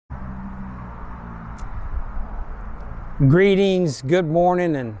Greetings, good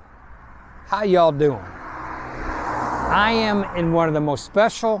morning, and how y'all doing? I am in one of the most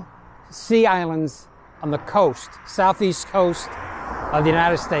special sea islands on the coast, southeast coast of the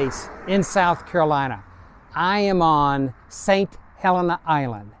United States, in South Carolina. I am on St. Helena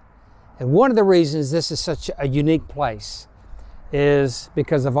Island. And one of the reasons this is such a unique place is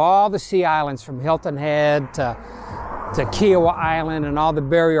because of all the sea islands from Hilton Head to Kiowa Island and all the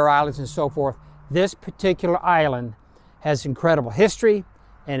barrier islands and so forth. This particular island has incredible history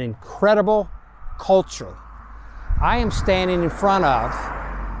and incredible culture. I am standing in front of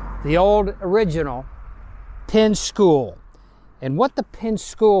the old original Penn School. And what the Penn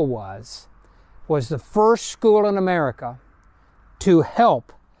School was the first school in America to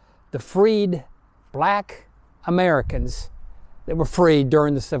help the freed black Americans that were freed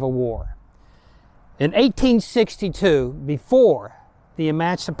during the Civil War. In 1862, before the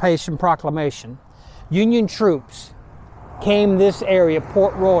Emancipation Proclamation, Union troops came this area,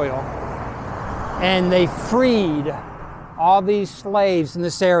 Port Royal, and they freed all these slaves in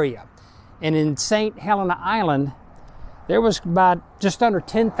this area. And in St. Helena Island, there was about just under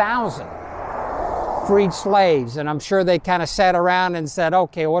 10,000 freed slaves. And I'm sure they kind of sat around and said,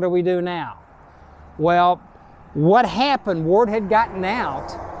 okay, what do we do now? Well, what happened, word had gotten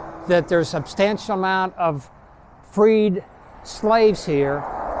out that there's a substantial amount of freed slaves here.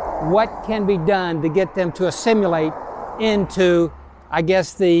 What can be done to get them to assimilate into, I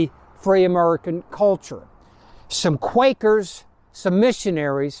guess, the free American culture? Some Quakers, some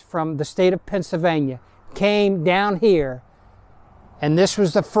missionaries from the state of Pennsylvania came down here, and this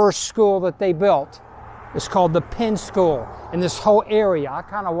was the first school that they built. It's called the Penn School. And this whole area, I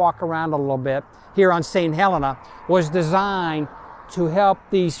kind of walk around a little bit here on St. Helena, was designed to help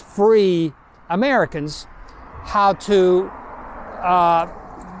these free Americans how to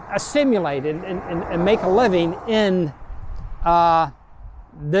assimilate and make a living in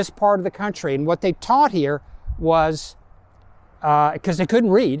this part of the country. And what they taught here was, because they couldn't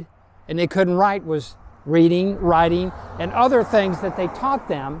read and they couldn't write, was reading, writing, and other things that they taught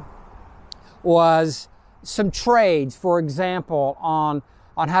them was some trades, for example, on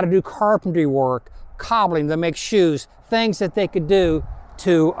how to do carpentry work, cobbling to make shoes, things that they could do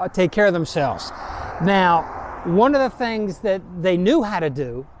to take care of themselves. Now, one of the things that they knew how to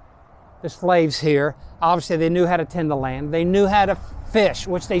do, the slaves here, obviously they knew how to tend the land. They knew how to fish,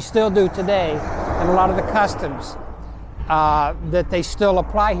 which they still do today, and a lot of the customs that they still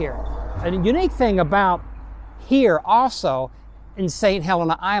apply here. And a unique thing about here also in St.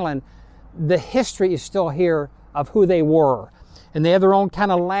 Helena Island, the history is still here of who they were. And they have their own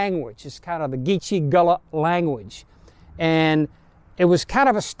kind of language. It's kind of the Geechee Gullah language. And it was kind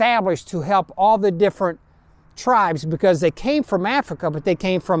of established to help all the different tribes because they came from Africa, but they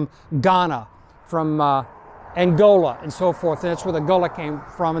came from Ghana, from Angola, and so forth. And that's where the Gullah came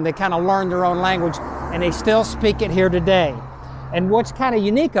from. And they kind of learned their own language, and they still speak it here today. And what's kind of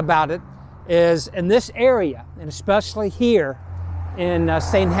unique about it is in this area, and especially here in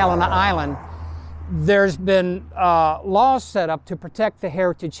St. Helena Island, there's been laws set up to protect the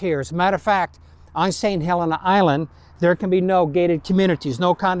heritage here. As a matter of fact, on St. Helena Island, there can be no gated communities,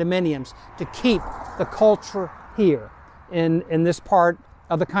 no condominiums to keep the culture here in this part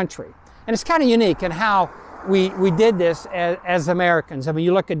of the country. And it's kind of unique in how we did this as Americans. I mean,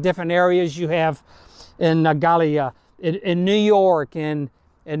 you look at different areas you have in Gallia, in New York, in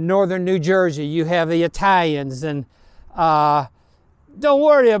northern New Jersey, you have the Italians, and don't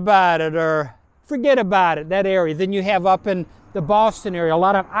worry about it, or forget about it, that area. Then you have up in the Boston area, a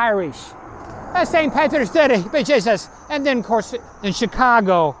lot of Irish. St. Patrick's Day, Jesus. And then, of course, in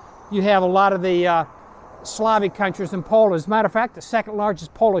Chicago, you have a lot of the Slavic countries and Poland. As a matter of fact, the second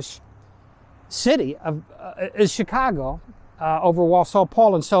largest Polish city is Chicago, over Warsaw,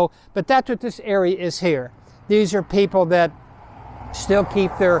 Poland. So, but that's what this area is here. These are people that still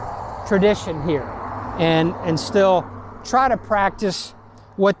keep their tradition here and still try to practice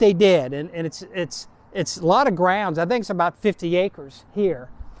what they did. And it's a lot of grounds. I think it's about 50 acres here.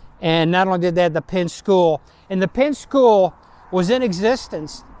 And not only did they have the Penn School, and the Penn School was in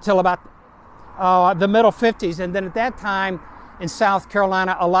existence till about the middle 50s. And then at that time in South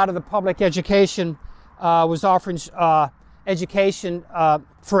Carolina, a lot of the public education was offering education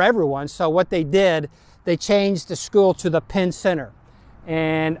for everyone. So what they did, they changed the school to the Penn Center.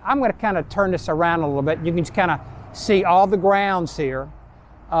 And I'm going to kind of turn this around a little bit. You can just kind of see all the grounds here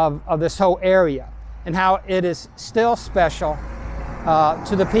of this whole area and how it is still special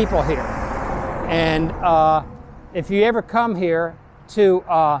to the people here. And if you ever come here to,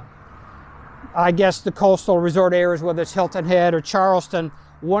 I guess, the coastal resort areas, whether it's Hilton Head or Charleston,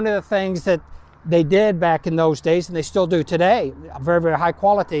 one of the things that they did back in those days, and they still do today, very, very high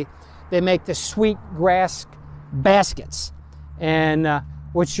quality. They make the sweet grass baskets, and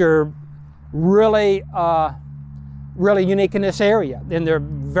which are really, really unique in this area. And they're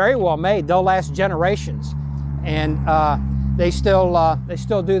very well made. They'll last generations, and they still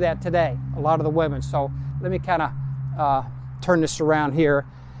do that today. A lot of the women. So let me kind of turn this around here.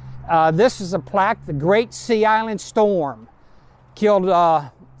 This is a plaque. The Great Sea Island Storm killed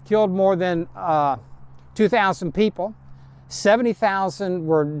more than 2,000 people. 70,000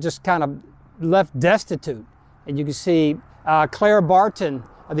 were just kind of left destitute. And you can see Claire Barton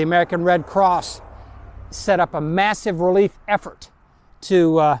of the American Red Cross set up a massive relief effort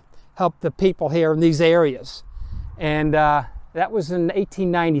to help the people here in these areas. And that was in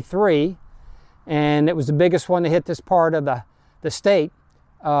 1893, and it was the biggest one to hit this part of the state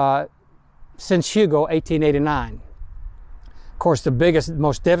since Hugo, 1889. Of course, the biggest,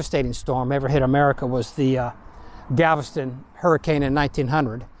 most devastating storm ever hit America was the Galveston hurricane in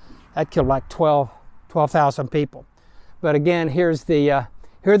 1900. That killed like 12,000 people. But again, here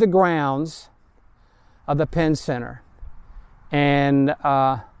are the grounds of the Penn Center. And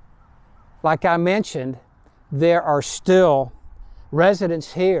like I mentioned, there are still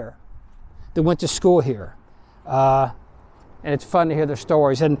residents here that went to school here. And it's fun to hear their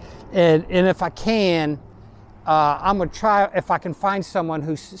stories. And if I can, I'm going to try if I can find someone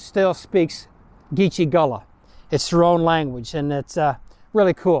who still speaks Geechee Gullah. It's their own language, and it's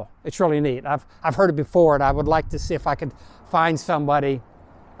really cool. It's really neat. I've heard it before, and I would like to see if I could find somebody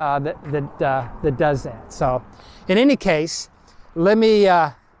that does that. So, in any case, let me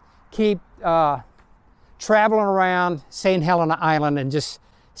keep traveling around St. Helena Island and just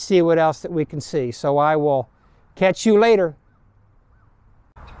see what else that we can see. So I will catch you later.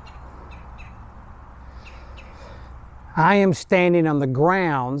 I am standing on the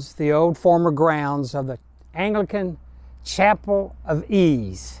grounds, the old former grounds of the Anglican Chapel of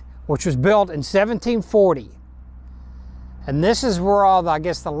Ease, which was built in 1740. And this is where all the, I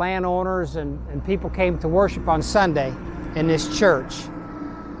guess, the landowners and people came to worship on Sunday in this church.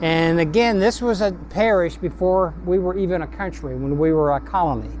 And again, this was a parish before we were even a country, when we were a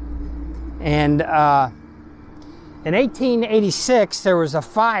colony. And in 1886, there was a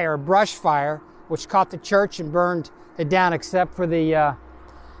fire, brush fire, which caught the church and burned it down, except for the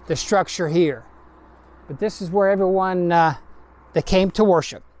structure here. But this is where everyone that came to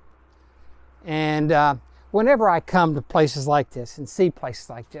worship. And whenever I come to places like this and see places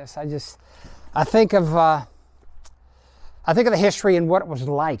like this, I think of the history and what it was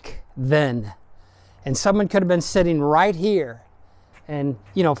like then. And someone could have been sitting right here and,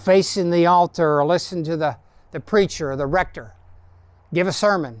 you know, facing the altar, or listen to the preacher or the rector give a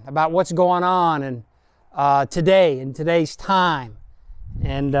sermon about what's going on and today, in today's time,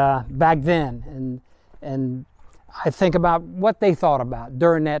 and back then. And I think about what they thought about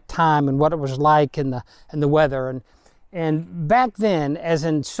during that time and what it was like, and the weather. And back then, as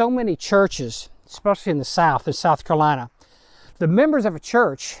in so many churches, especially in the South, in South Carolina, the members of a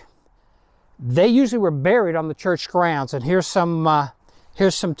church, they usually were buried on the church grounds. And here's some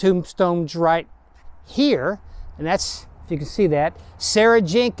tombstones right here. And that's, if you can see that, Sarah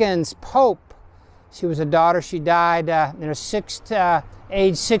Jenkins Pope. She was a daughter. She died in her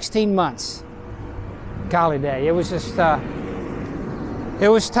age 16 months. Golly day. It was just, it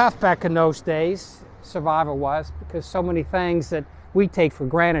was tough back in those days. Survival was, because so many things that we take for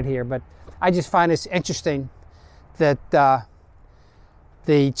granted here. But I just find it's interesting that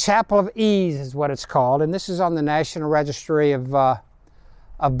the Chapel of Ease is what it's called, and this is on the National Registry of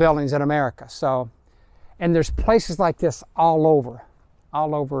Buildings in America. So, and there's places like this all over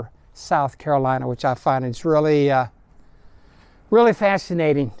South Carolina, which I find is really, really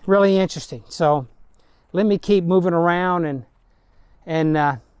fascinating, really interesting. So, let me keep moving around and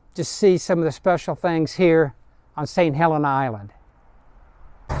just see some of the special things here on St. Helena Island.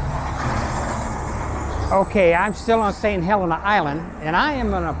 Okay, I'm still on St. Helena Island, and I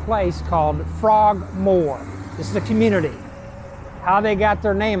am in a place called Frog Moor. This is a community. How they got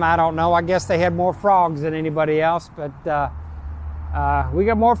their name, I don't know. I guess they had more frogs than anybody else, but we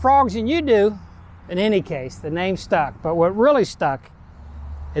got more frogs than you do. In any case, the name stuck. But what really stuck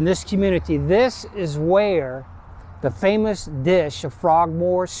in this community, this is where the famous dish of Frog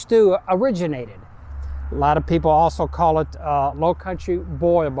Moor stew originated. A lot of people also call it low country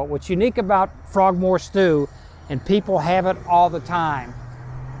boil, but what's unique about Frog Moor stew, and people have it all the time,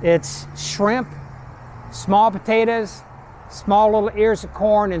 it's shrimp, small potatoes, small little ears of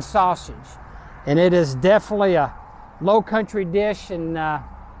corn, and sausage. And it is definitely a low country dish, and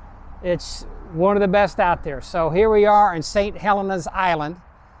it's one of the best out there. So here we are in St. Helena's Island,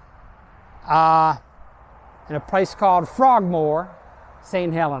 in a place called Frogmore,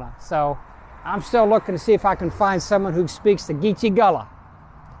 St. Helena. So I'm still looking to see if I can find someone who speaks the Geechee Gullah.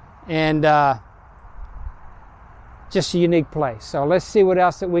 And just a unique place. So let's see what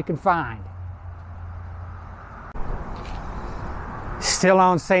else that we can find. Still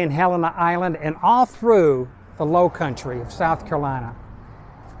on St. Helena Island and all through the low country of South Carolina.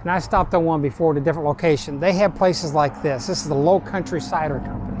 And I stopped on one before at a different location. They have places like this. This is the Low Country Cider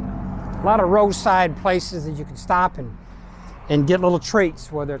Company. A lot of roadside places that you can stop and get little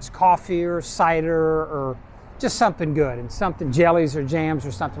treats, whether it's coffee or cider or just something good, and something, jellies or jams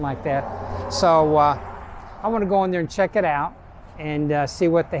or something like that. So I want to go in there and check it out and see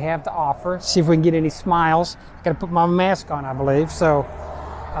what they have to offer, see if we can get any smiles. I got to put my mask on, I believe. So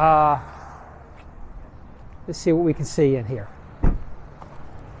let's see what we can see in here.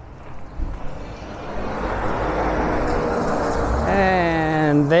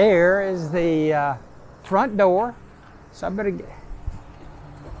 And there is the front door. So I better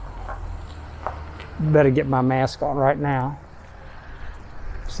get my mask on right now.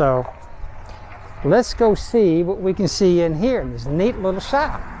 So let's go see what we can see in here in this neat little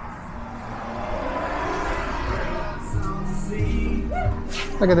shop.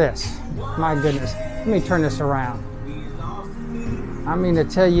 Look at this. My goodness. Let me turn this around. I mean, to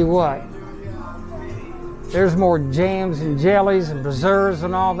tell you what, there's more jams and jellies and preserves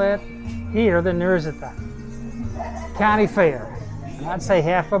and all that here than there is at the county fair. And I'd say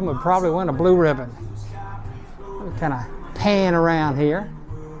half of them would probably win a blue ribbon. We kind of pan around here.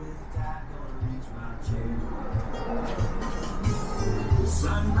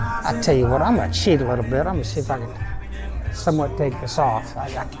 I tell you what, I'm going to cheat a little bit. I'm going to see if I can somewhat take this off. I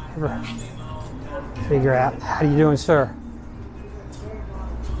can never figure out. How you doing, sir?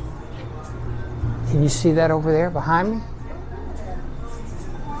 Can you see that over there behind me?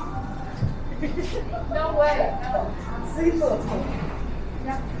 No way. No. See, look.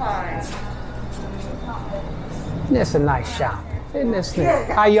 That's fine. Isn't this a nice shop? Isn't this neat?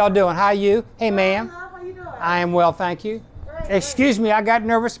 How y'all doing? How are you? Hey, ma'am. How you doing? I am well, thank you. Excuse me, I got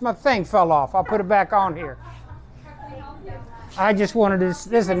nervous. My thing fell off. I'll put it back on here. I just wanted to, this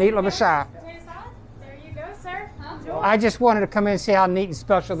is a neat little shop. There you go, sir. I just wanted to come in and see how neat and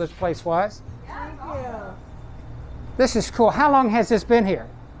special this place was. Thank you. This is cool. How long has this been here?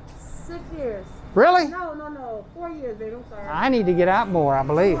 6 years. Really? No. 4 years, baby. I'm sorry. I need to get out more, I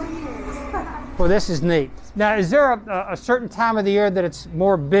believe. Well, this is neat. Now, is there a certain time of the year that it's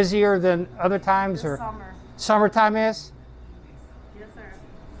more busier than other times? Or Summer. summertime is? Yes, sir.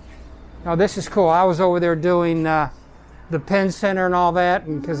 No, this is cool. I was over there doing the Penn Center and all that,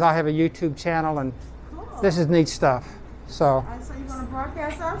 and because I have a YouTube channel, and Cool. this is neat stuff. So, So you're going to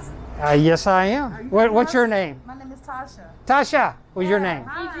broadcast us? yes, I am. What's your name? My name is Tasha. Tasha. What's your name?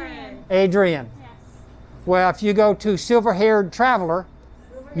 Adrian. Adrian. Yes. Well, if you go to Silver-Haired Traveler,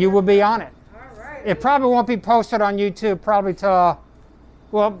 you will be on it. All right. It probably won't be posted on YouTube probably till,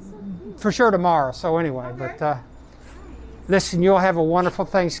 well, for sure tomorrow. So anyway, Okay. but listen, you'll have a wonderful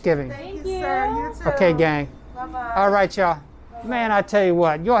Thanksgiving. Thank you, sir. You too. Okay, gang. Bye-bye. All right, y'all. Man, I tell you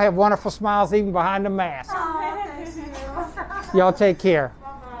what, you'll have wonderful smiles even behind the mask. Oh, thank you. Y'all take care.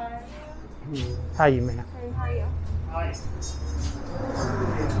 Bye-bye. How you, man? Hey, how are you?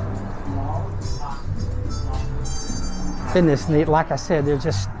 Isn't this neat? Like I said, there's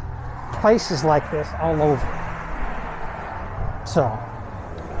just places like this all over. So,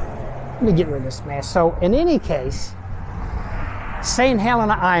 let me get rid of this mess. So, in any case, St.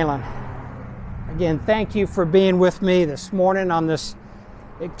 Helena Island. Again, thank you for being with me this morning on this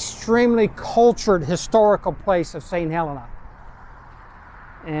extremely cultured historical place of St. Helena.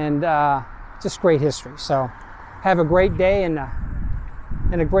 And just great history. So, have a great day and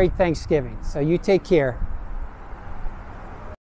a great Thanksgiving. So, you take care.